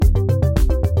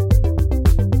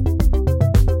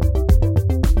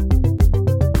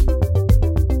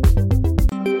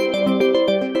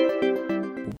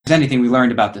there's anything we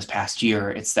learned about this past year,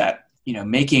 it's that,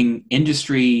 making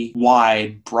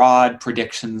industry-wide broad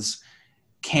predictions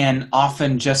can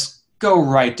often just go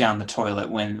right down the toilet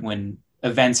when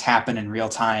events happen in real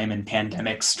time and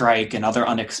pandemics strike and other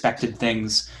unexpected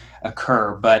things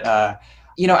occur. But,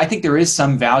 I think there is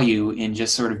some value in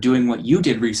just sort of doing what you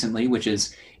did recently, which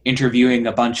is interviewing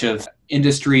a bunch of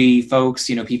industry folks,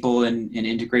 people in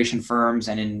integration firms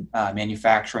and in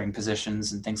manufacturing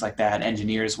positions and things like that,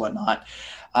 engineers, whatnot,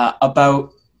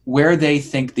 about where they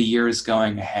think the year is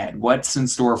going ahead, what's in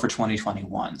store for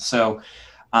 2021. So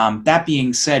that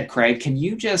being said, Craig, can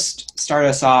you just start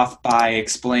us off by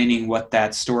explaining what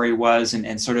that story was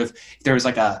and sort of if there was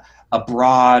like a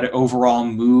broad overall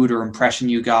mood or impression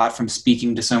you got from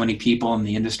speaking to so many people in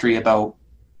the industry about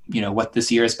what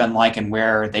this year has been like and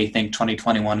where they think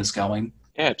 2021 is going?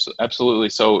 Yeah, absolutely.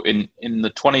 So in the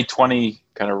 2020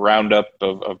 kind of roundup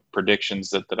of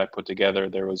predictions that I put together,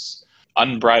 there was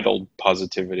unbridled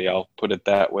positivity. I'll put it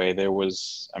that way.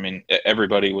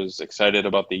 Everybody was excited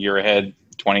about the year ahead.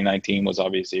 2019 was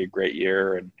obviously a great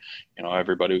year, and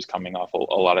everybody was coming off a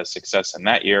lot of success in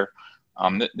that year.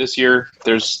 This year,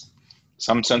 there's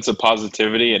some sense of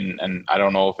positivity, and I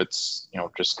don't know if it's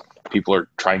just people are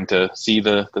trying to see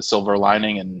the silver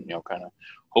lining and kind of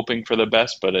hoping for the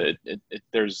best, but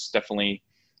there's definitely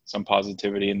some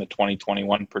positivity in the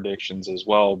 2021 predictions as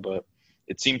well. But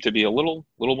it seemed to be a little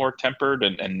more tempered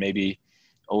and maybe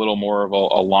a little more of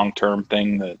a long-term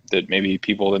thing that maybe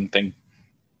people didn't think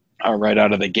right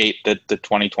out of the gate that the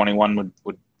 2021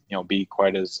 would be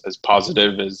quite as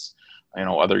positive as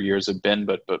other years have been,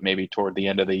 but maybe toward the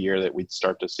end of the year that we'd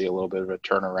start to see a little bit of a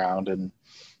turnaround. And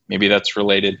maybe that's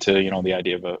related to the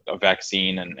idea of a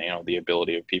vaccine and the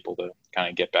ability of people to kind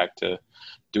of get back to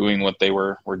doing what they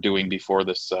were doing before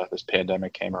this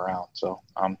pandemic came around. So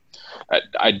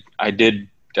I did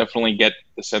definitely get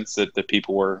the sense that the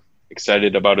people were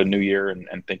excited about a new year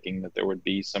and thinking that there would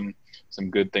be some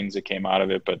good things that came out of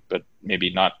it, but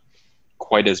maybe not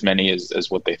quite as many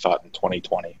as what they thought in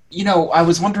 2020. I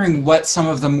was wondering what some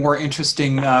of the more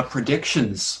interesting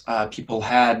predictions people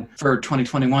had for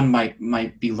 2021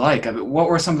 might be like. What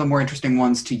were some of the more interesting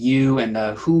ones to you, and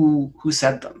who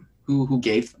said them? Who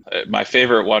gave them? My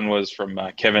favorite one was from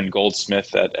Kevin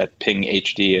Goldsmith at Ping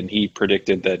HD, and he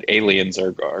predicted that aliens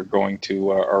are going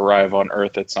to arrive on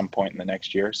Earth at some point in the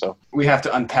next year. So we have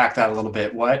to unpack that a little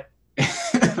bit. What?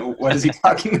 What is he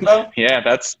talking about? Yeah,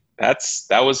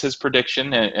 that was his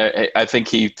prediction. I think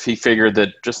he figured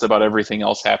that just about everything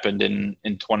else happened in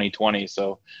 2020.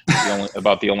 So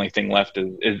the only thing left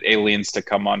is aliens to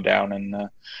come on down and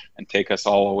take us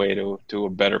all away to a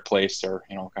better place, or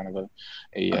kind of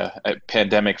a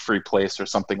pandemic-free place or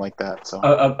something like that. So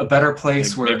a better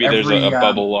place where maybe there's a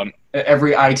bubble on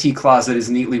every IT closet is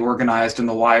neatly organized and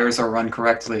the wires are run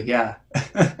correctly. Yeah.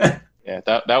 Yeah,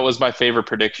 that was my favorite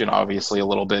prediction. Obviously, a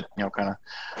little bit, kind of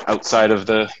outside of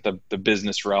the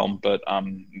business realm, but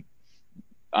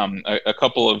a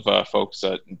couple of folks,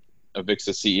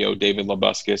 Avixa CEO David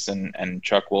Labuskis and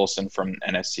Chuck Wilson from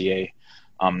NSCA,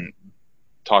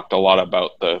 talked a lot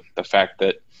about the fact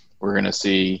that we're going to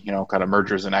see, kind of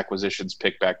mergers and acquisitions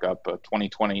pick back up.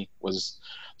 2020 was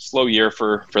a slow year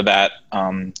for that,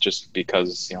 just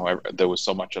because, there was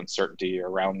so much uncertainty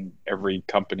around every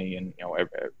company and,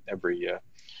 every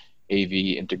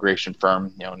AV integration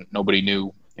firm. Nobody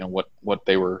knew, what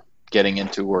they were getting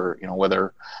into, or,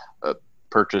 whether a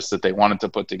purchase that they wanted to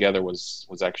put together was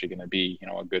actually going to be,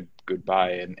 a good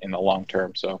buy in the long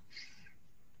term. So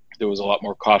there was a lot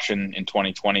more caution in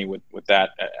 2020 with that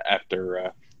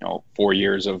after 4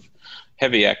 years of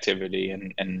heavy activity,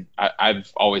 and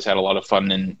I've always had a lot of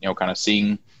fun in kind of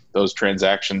seeing those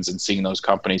transactions and seeing those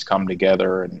companies come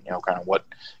together, and kind of what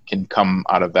can come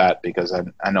out of that, because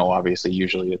I know obviously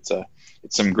usually it's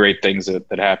some great things that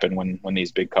happen when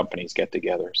these big companies get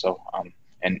together. So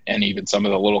and even some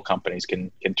of the little companies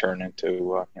can turn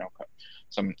into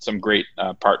some great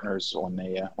partners when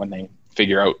they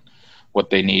figure out what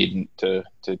they need to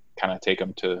kind of take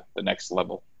them to the next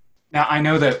level. Now, I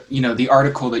know that, the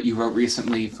article that you wrote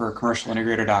recently for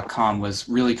commercialintegrator.com was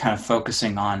really kind of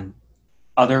focusing on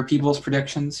other people's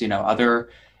predictions, other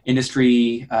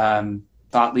industry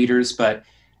thought leaders. But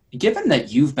given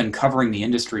that you've been covering the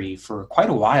industry for quite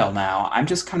a while now, I'm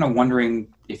just kind of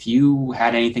wondering if you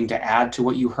had anything to add to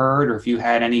what you heard, or if you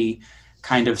had any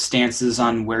kind of stances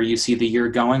on where you see the year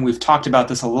going. We've talked about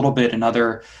this a little bit in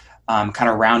other kind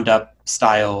of roundup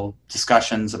style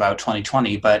discussions about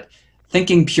 2020, but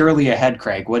thinking purely ahead,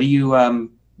 Craig, what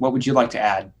would you like to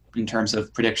add in terms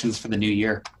of predictions for the new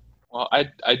year? Well,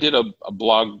 I did a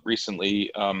blog recently.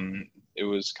 It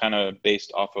was kind of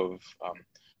based off of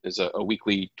is a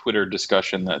weekly Twitter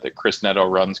discussion that Chris Neto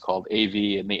runs called AV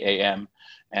in the AM.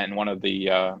 And one of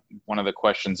the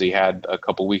questions he had a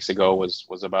couple weeks ago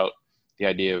was about the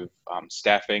idea of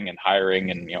staffing and hiring,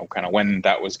 and kind of when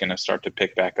that was going to start to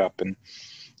pick back up. And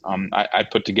I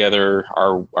put together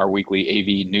our weekly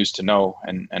AV News to Know,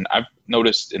 and I've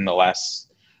noticed in the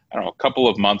last, I don't know, a couple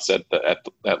of months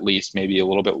at least, maybe a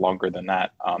little bit longer than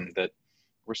that, that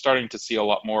we're starting to see a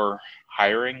lot more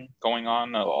hiring going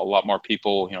on, a lot more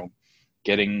people,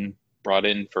 getting brought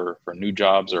in for new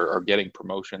jobs or getting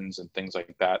promotions and things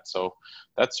like that. So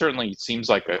that certainly seems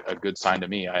like a good sign to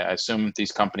me. I assume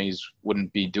these companies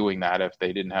wouldn't be doing that if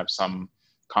they didn't have some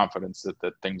confidence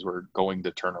that things were going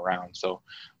to turn around. So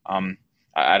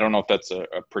I don't know if that's a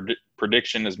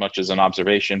prediction as much as an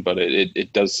observation, but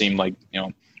it does seem like,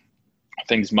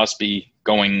 things must be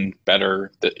going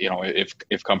better, that,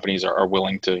 if companies are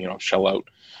willing to, shell out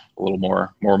a little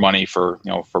more money for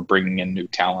bringing in new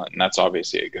talent. And that's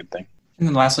obviously a good thing. And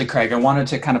then lastly, Craig, I wanted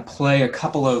to kind of play a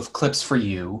couple of clips for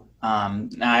you.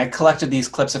 I collected these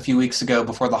clips a few weeks ago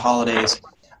before the holidays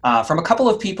from a couple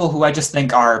of people who I just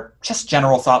think are just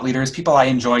general thought leaders, people I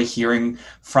enjoy hearing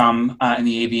from in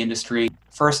the AV industry.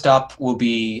 First up will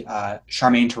be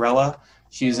Charmaine Torella.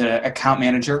 She's an account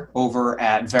manager over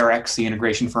at Verex, the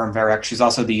integration firm Verex. She's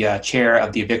also the chair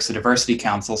of the AVIXA Diversity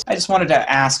Council. I just wanted to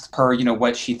ask her,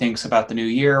 what she thinks about the new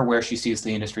year, where she sees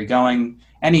the industry going,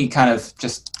 any kind of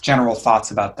just general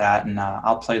thoughts about that, and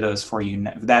I'll play those for you,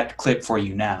 that clip for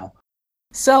you now.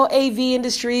 So AV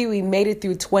industry, we made it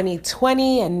through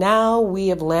 2020, and now we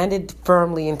have landed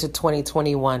firmly into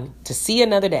 2021 to see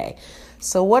another day.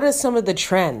 So what are some of the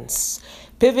trends?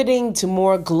 Pivoting to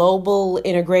more global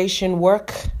integration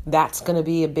work, that's going to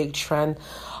be a big trend.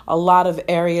 A lot of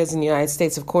areas in the United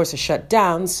States, of course, are shut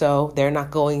down, so they're not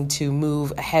going to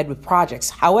move ahead with projects.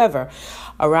 However,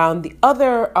 around the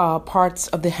other parts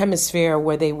of the hemisphere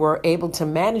where they were able to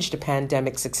manage the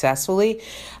pandemic successfully,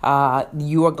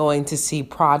 you are going to see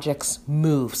projects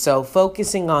move. So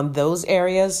focusing on those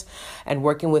areas and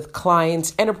working with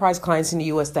clients, enterprise clients in the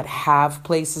U.S. that have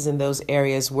places in those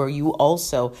areas where you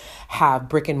also have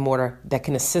brick and mortar that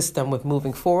can assist them with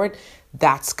moving forward,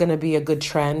 that's going to be a good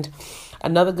trend.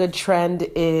 Another good trend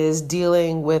is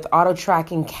dealing with auto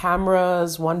tracking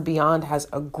cameras. One Beyond has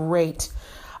a great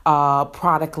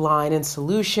product line and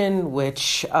solution,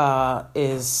 which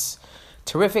is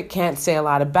terrific. Can't say a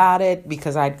lot about it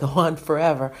because I'd go on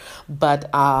forever,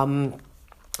 but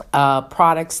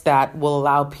products that will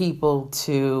allow people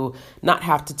to not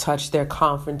have to touch their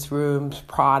conference rooms,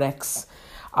 products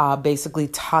basically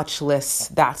touchless.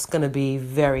 That's going to be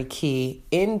very key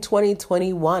in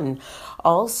 2021.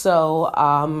 Also,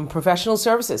 professional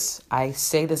services. I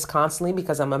say this constantly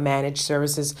because I'm a managed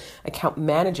services account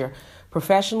manager.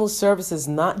 Professional services,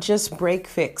 not just break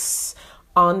fix,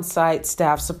 on-site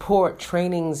staff support,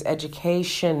 trainings,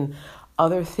 education,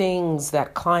 other things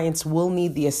that clients will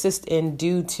need the assist in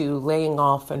due to laying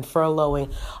off and furloughing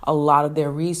a lot of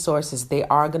their resources. They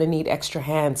are going to need extra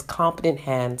hands, competent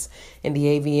hands in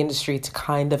the AV industry to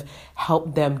kind of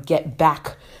help them get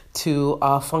back to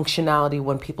functionality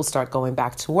when people start going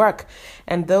back to work.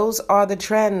 And those are the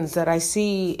trends that I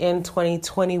see in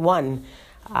 2021.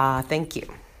 Thank you.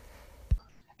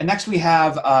 And next we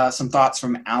have some thoughts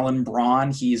from Alan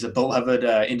Braun. He's a beloved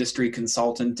industry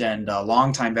consultant and a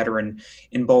longtime veteran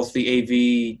in both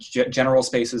the AV general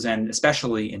spaces and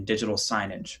especially in digital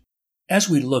signage. As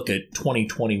we look at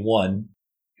 2021,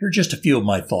 here are just a few of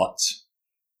my thoughts.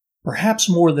 Perhaps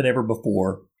more than ever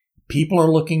before, people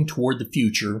are looking toward the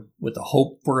future with a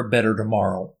hope for a better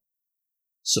tomorrow.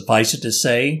 Suffice it to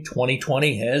say,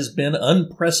 2020 has been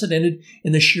unprecedented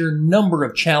in the sheer number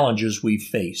of challenges we've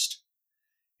faced.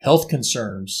 Health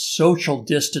concerns, social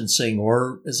distancing,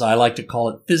 or as I like to call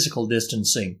it, physical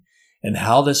distancing, and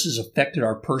how this has affected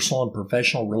our personal and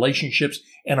professional relationships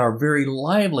and our very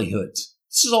livelihoods.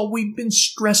 This is all we've been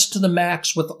stressed to the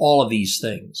max with all of these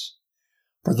things.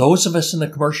 For those of us in the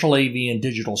commercial AV and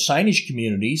digital signage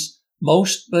communities,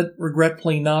 most, but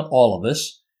regretfully not all of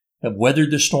us, have weathered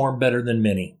the storm better than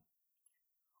many.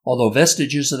 Although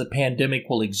vestiges of the pandemic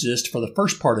will exist for the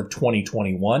first part of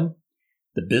 2021,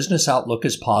 the business outlook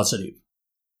is positive.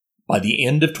 By the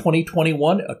end of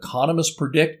 2021, economists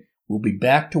predict we'll be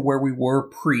back to where we were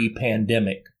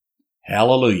pre-pandemic.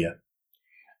 Hallelujah.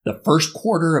 The first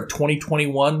quarter of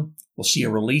 2021 will see a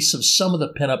release of some of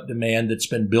the pent-up demand that's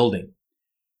been building.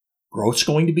 Growth's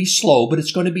going to be slow, but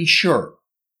it's going to be sure.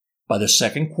 By the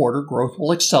second quarter, growth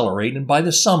will accelerate, and by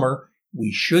the summer,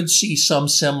 we should see some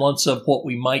semblance of what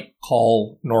we might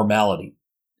call normality.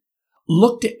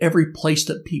 Look to every place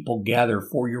that people gather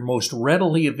for your most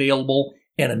readily available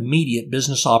and immediate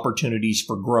business opportunities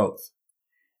for growth.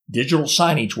 Digital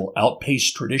signage will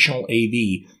outpace traditional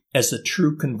AV as the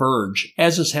two converge,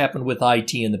 as has happened with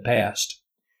IT in the past.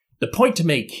 The point to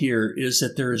make here is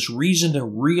that there is reason to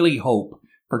really hope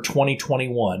for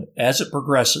 2021 as it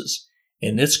progresses,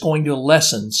 and it's going to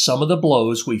lessen some of the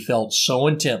blows we felt so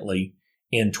intently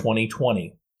in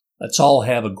 2020. Let's all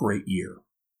have a great year.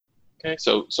 Okay,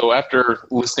 so after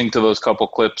listening to those couple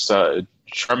clips,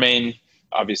 Charmaine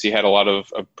obviously had a lot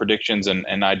of predictions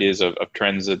and ideas of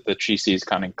trends that she sees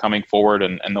kind of coming forward.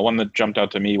 And the one that jumped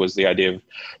out to me was the idea of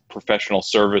professional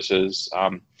services.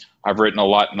 I've written a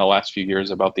lot in the last few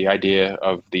years about the idea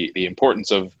of the importance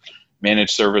of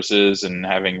managed services and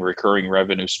having recurring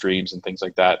revenue streams and things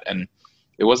like that. And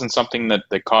it wasn't something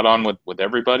that caught on with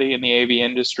everybody in the AV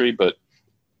industry, but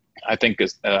I think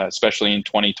especially in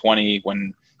 2020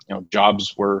 when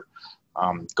jobs were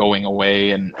going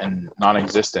away and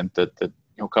non-existent, that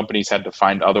companies had to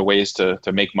find other ways to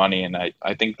make money. And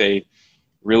I think they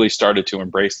really started to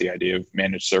embrace the idea of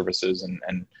managed services.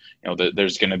 And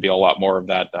there's going to be a lot more of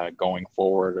that going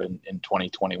forward in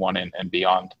 2021 and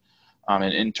beyond. And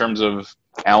in terms of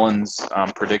Alan's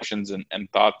predictions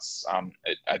and thoughts,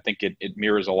 I think it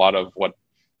mirrors a lot of what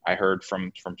I heard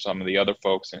from some of the other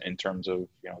folks in terms of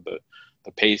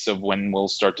the pace of when we'll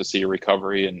start to see a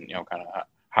recovery and kind of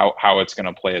how it's going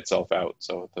to play itself out.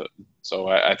 So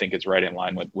I think it's right in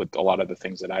line with a lot of the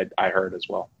things that I heard as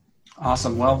well.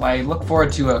 Awesome. Well, I look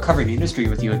forward to covering the industry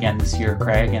with you again this year,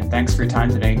 Craig, and thanks for your time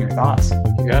today and your thoughts.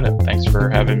 You got it. Thanks for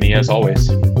having me as always.